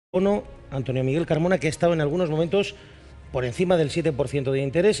bono, Antonio Miguel Carmona, que ha estado en algunos momentos por encima del 7% de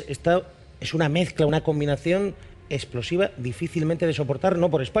interés. Esta es una mezcla, una combinación explosiva, difícilmente de soportar,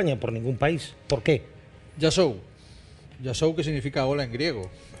 no por España, por ningún país. ¿Por qué? Yasou, que significa hola en griego.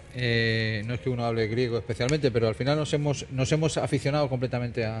 No es que uno hable griego especialmente, pero al final nos hemos aficionado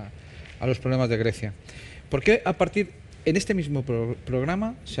completamente a los problemas de Grecia. Porque en este mismo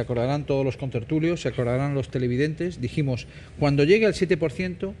programa, se acordarán todos los contertulios, se acordarán los televidentes, dijimos, cuando llegue al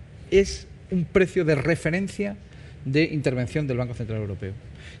 7% es un precio de referencia de intervención del Banco Central Europeo.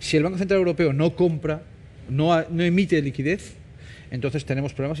 Si el Banco Central Europeo no compra, no emite liquidez, entonces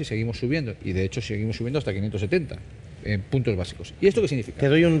tenemos problemas y seguimos subiendo. Y de hecho seguimos subiendo hasta 570 puntos básicos. ¿Y esto qué significa? Te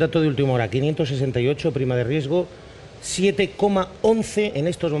doy un dato de última hora, 568 prima de riesgo, 7,11 en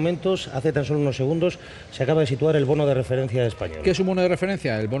estos momentos. Hace tan solo unos segundos se acaba de situar el bono de referencia español. ¿Qué es un bono de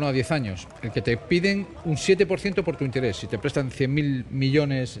referencia? El bono a 10 años, el que te piden un 7% por tu interés. Si te prestan 100.000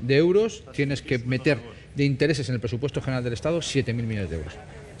 millones de euros, tienes que meter de intereses en el presupuesto general del Estado 7.000 millones de euros.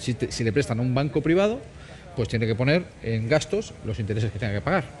 Si le prestan a un banco privado, pues tiene que poner en gastos los intereses que tenga que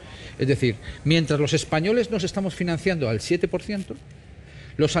pagar. Es decir, mientras los españoles nos estamos financiando al 7%,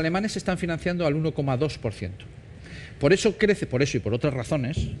 los alemanes se están financiando al 1,2%. Por eso y por otras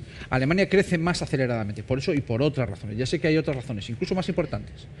razones, Alemania crece más aceleradamente. Por eso y por otras razones. Ya sé que hay otras razones, incluso más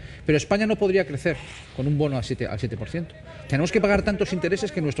importantes. Pero España no podría crecer con un bono al 7%. Tenemos que pagar tantos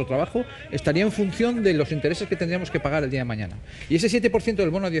intereses que nuestro trabajo estaría en función de los intereses que tendríamos que pagar el día de mañana. Y ese 7%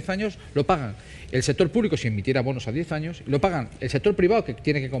 del bono a 10 años lo pagan el sector público si emitiera bonos a 10 años, lo pagan el sector privado que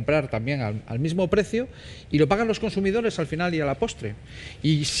tiene que comprar también al mismo precio y lo pagan los consumidores al final y a la postre.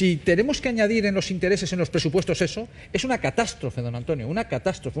 Y si tenemos que añadir en los intereses, en los presupuestos eso, es una catástrofe, don Antonio, una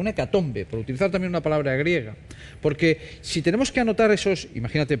catástrofe, una hecatombe, por utilizar también una palabra griega. Porque si tenemos que anotar esos,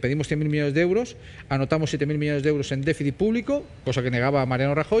 imagínate, pedimos 100.000 millones de euros, anotamos 7.000 millones de euros en déficit público, cosa que negaba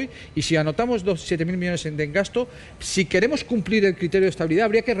Mariano Rajoy, y si anotamos 7.000 millones en gasto, si queremos cumplir el criterio de estabilidad,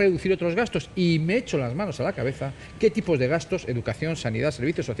 habría que reducir otros gastos. Y me echo las manos a la cabeza qué tipos de gastos, educación, sanidad,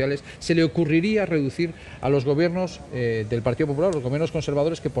 servicios sociales, se le ocurriría reducir a los gobiernos del Partido Popular, los gobiernos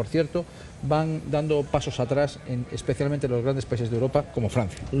conservadores, que por cierto van dando pasos atrás, especialmente en los grandes países de Europa como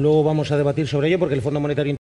Francia. Luego vamos a debatir sobre ello porque el Fondo Monetario